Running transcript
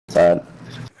outside.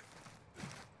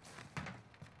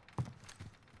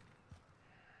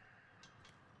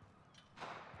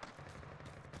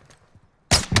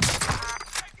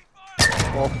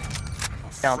 Well,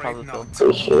 down top of the field.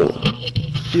 Oh shit.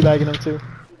 Teabagging him too.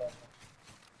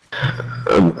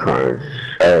 I'm crying.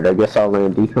 Alright, I guess I'll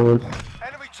land decon.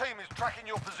 Enemy team is tracking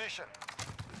your position.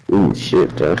 Ooh,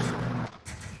 shit, Jeff.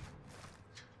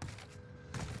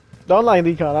 Don't line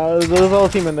decon. There's a whole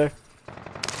team in there.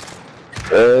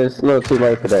 It's a little too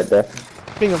late for that,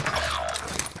 Jeff. Ping him.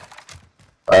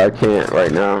 I can't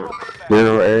right now.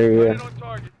 Middle area.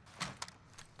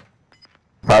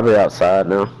 Probably outside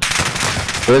now.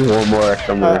 There's one more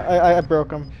somewhere. I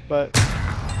broke him, but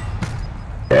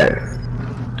Yeah.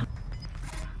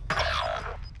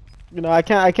 you know I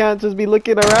can't just be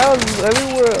looking around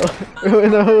everywhere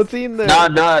in the whole team there.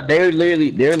 Nah, they're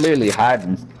literally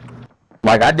hiding.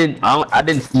 Like I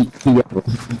didn't see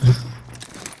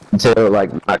until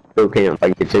like my kill cam,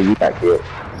 like until you got killed.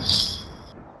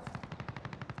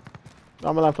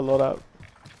 I'm gonna have to load out.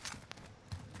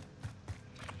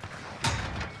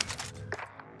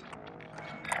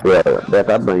 Yeah, Beth,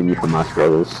 I blame you for my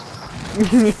struggles.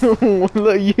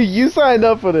 Look, you signed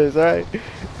up for this, alright?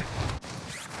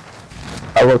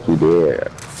 I look you did,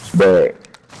 but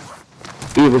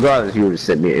regardless, you would have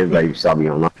sent me an invite. You saw me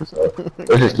online, so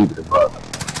let's just keep it a buck.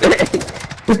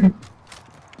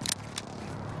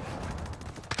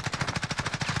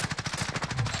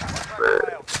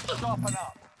 Sharpen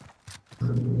up.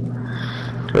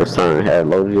 First time I had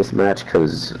loaded this match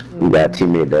because we got a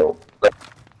teammate that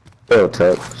real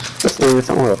tough. This thing is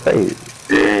someone to fight.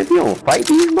 Man, you don't fight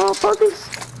these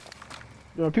motherfuckers?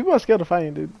 You know, people are scared of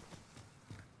fighting, dude.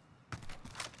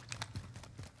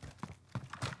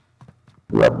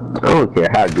 Look, I don't care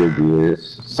how good you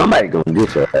is. Somebody gonna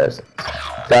get your ass.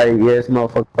 Sorry, yeah, this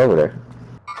motherfucker over there.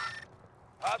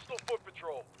 Hostile foot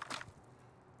patrol.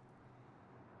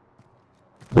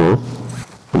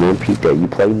 Come on, Pete, that you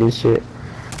playing this shit?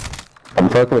 I'm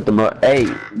fucking with the Hey,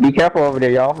 be careful over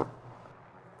there, y'all.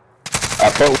 I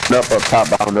put one up top,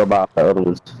 but I don't know about the other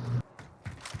ones.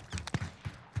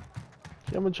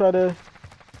 Yeah, I'm gonna try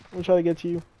to get to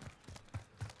you.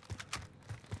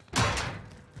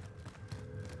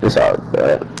 It's all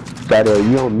good.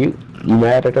 You on mute? You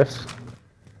mad at us?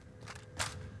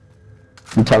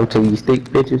 You talking to these thick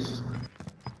bitches?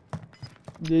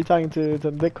 You're talking to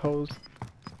dick hoes.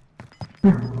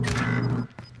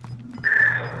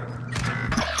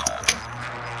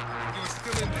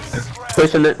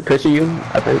 Pushing you,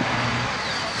 I think.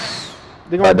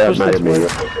 They're gonna That push might this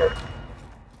have way. been.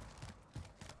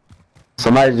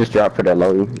 Somebody just dropped for that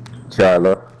loading.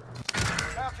 Charlotte.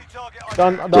 Bounty target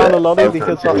Down the loading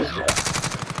because Oh,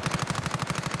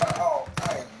 Oh,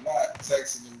 I am not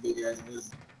texting them big ass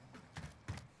business.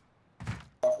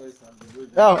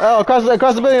 oh, across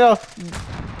the building. Oh,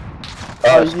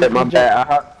 oh you- shit, my you bad.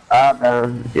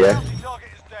 Yeah. Bounty target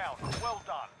is down. Well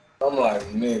done. I'm like,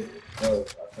 nigga, no,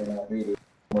 I cannot do this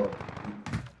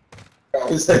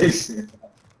conversation.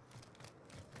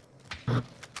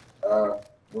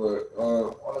 But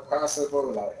on the concept of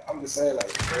it, like, I'm just saying,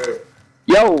 like,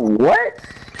 Yo, what?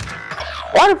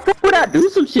 Why the fuck would I do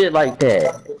some shit like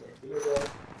that?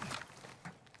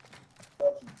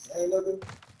 ain't nothing.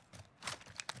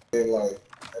 And like,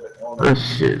 That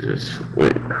shit just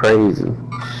went crazy.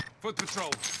 Foot patrol.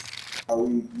 how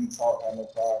we talk on the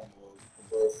problem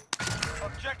was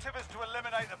Objective is to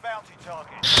eliminate the bounty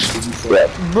target. Yeah.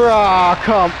 bruh,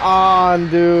 come on,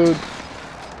 dude.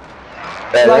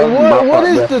 That Like, was what my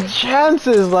is fault, the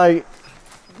chances? Like,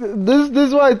 this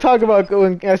is what I talk about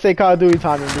when I say Call of Duty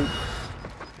timing, dude.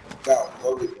 got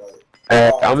loaded,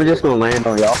 like, I'm just gonna land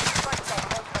on y'all.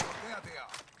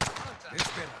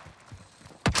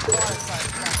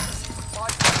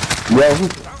 Yo,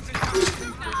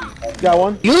 Got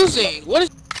one. Using what is?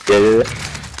 yeah.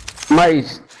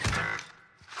 Somebody's.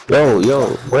 Yo,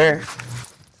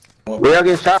 where y'all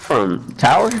get shot from?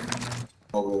 Tower?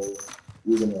 over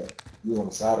you on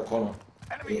the side of the corner.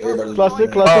 Enemy Everybody Cluster,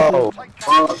 was cluster.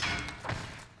 Oh,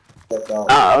 stepped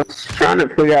out. I was trying to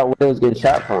figure out where it was getting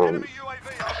shot from. Enemy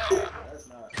UAV overhead. That's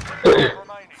not. 25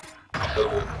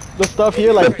 remaining. The stuff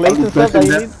here, like plates and stuff that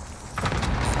you need.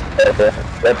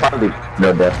 That probably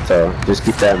no death, so just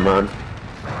keep that in mind.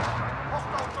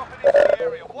 Hostile dropping into the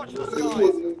area. Watch the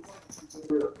skies.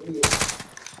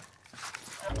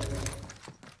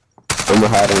 I'm gonna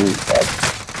hide on these spots.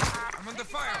 I'm under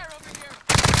fire.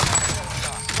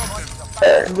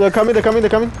 They're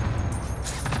coming.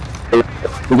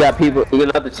 We got people, we got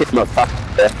another team up top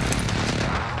there.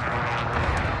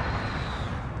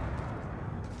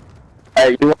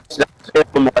 Hey, you want to stay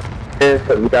from what it is?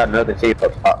 Because we got another team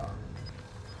up top.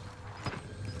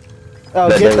 Oh,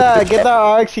 get that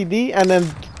RXCD and then.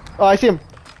 Oh, I see him.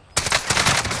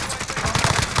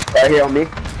 Right here on me.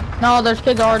 No, there's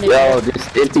kids already. Yo,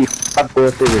 this empty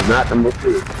bullshit is not the move.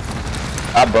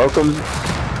 I broke him.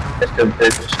 That's the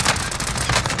bitch.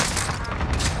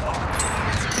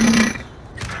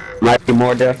 Might be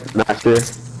more death, not sure.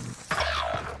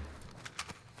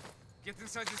 Get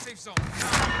inside the safe zone.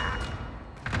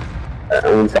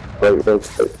 I'm inside, real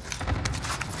quick.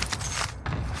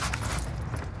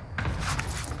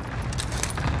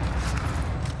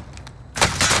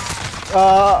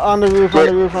 On the roof, on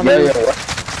the roof, on the roof.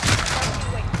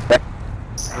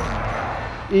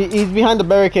 He's behind the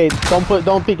barricade.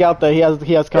 Don't peek out there. He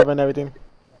has cover and everything.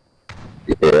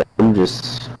 Yeah, I'm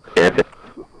just camping.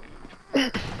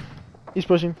 He's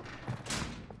pushing.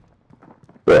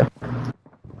 Yeah.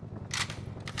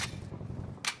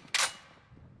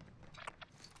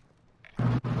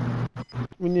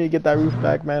 We need to get that roof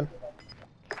back, man.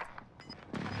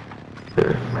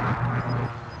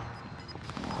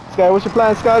 Sky, what's your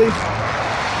plan, Scotty?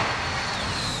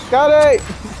 Scotty!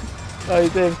 Oh,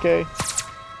 he's AFK.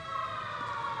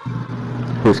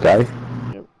 Who's Sky?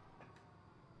 Yep.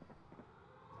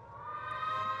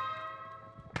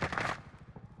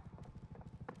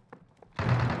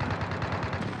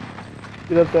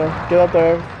 Get up there. Get up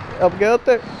there. Get up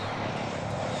there.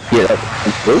 Get up.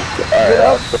 Get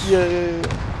up. Yeah.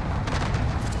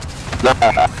 Nah,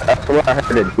 that's what I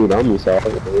heard it dude on me, so I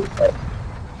was like,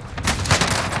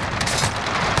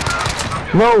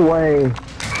 no way.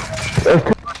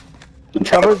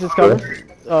 Cover, just cover.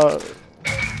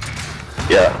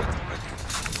 Yeah.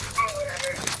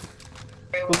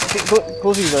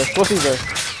 Close there. Close there.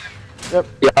 Yep.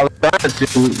 Yeah, I was trying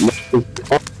to.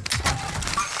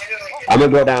 I'm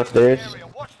gonna go downstairs.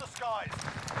 Watch the skies.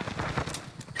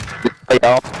 Hey,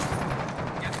 y'all.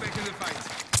 Get back in the fight.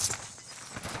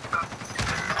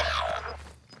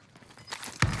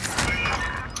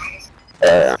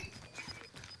 Yeah.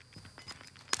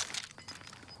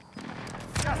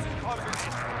 Gas is closing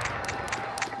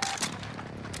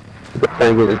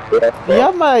in. Do you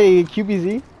have my QBZ?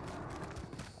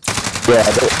 Yeah.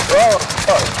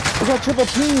 I got triple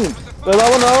team.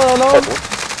 No.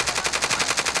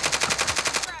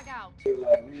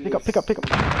 Pick up.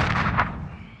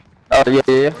 Oh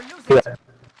yeah.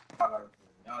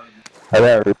 I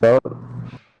got reload.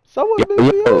 Someone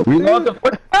Yo, reload the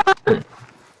fuck.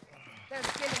 There's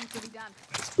killing to be done.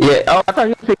 Yeah. Oh, I thought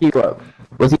he was picking you up.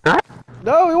 Was he not?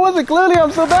 No, it wasn't. Clearly,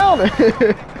 I'm still down.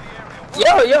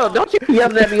 Yo, don't you be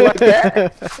yelling at me like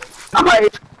that. I'm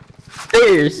like,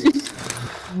 stairs.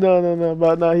 No,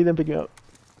 but no, he didn't pick me up.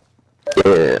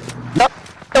 Yeah. No,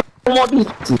 I want these.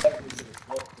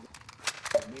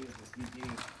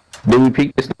 Did we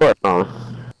peek the store? No.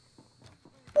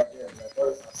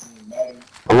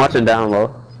 I'm watching down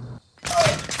low.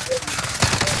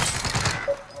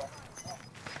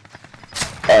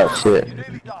 Oh shit.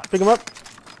 Nearly done. Pick him up.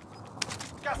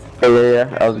 Gas is Oh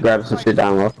yeah. I was grabbing some shit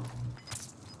down low.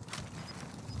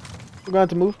 We're going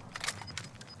to move.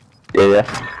 Yeah.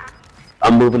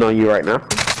 I'm moving on you right now.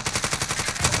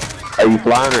 Are you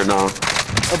flying or no?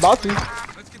 About to.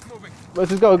 Let's get moving. Let's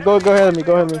just go ahead of me.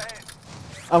 Go ahead of me.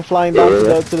 I'm flying down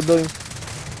to the building.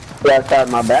 You outside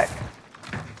my back?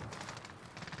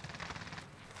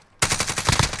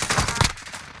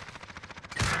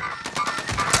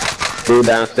 Dude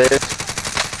downstairs.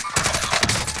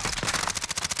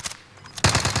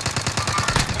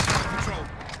 Control.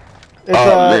 It's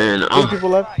Oh man, 2 I'm people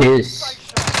left. pissed.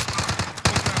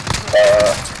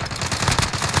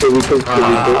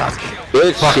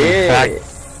 Good shit.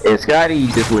 And Scotty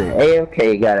just went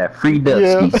AFK, got a free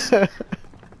dubskies. Yeah.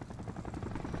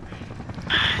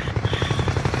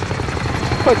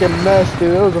 Fucking mess,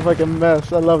 dude. It was a fucking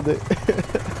mess. I loved it.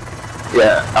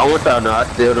 Yeah, I want y'all to know I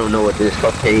still don't know what this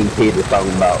cocaine kid is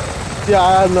talking about. Yeah,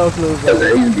 I have no clue. Cause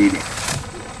he's beating.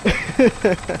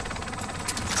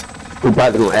 We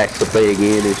probably gonna ask to play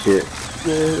again and shit.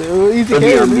 Yeah, it was easy Look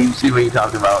game, at me, dude. see what he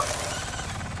talking about.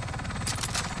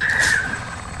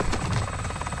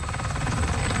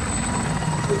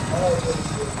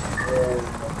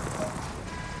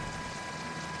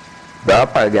 But I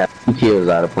probably got 2 kills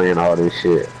out of playing all this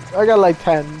shit. I got like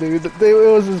 10, dude. It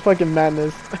was just fucking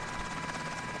madness.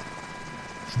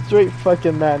 Straight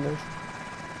fucking madness.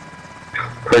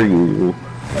 Per usual.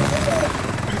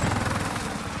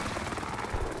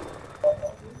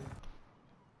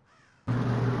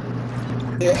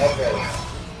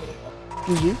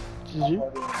 GG.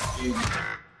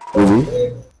 Mm-hmm.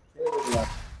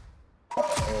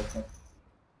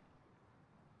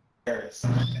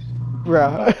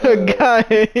 Bruh.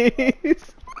 Guys.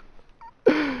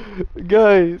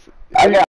 Guys. I got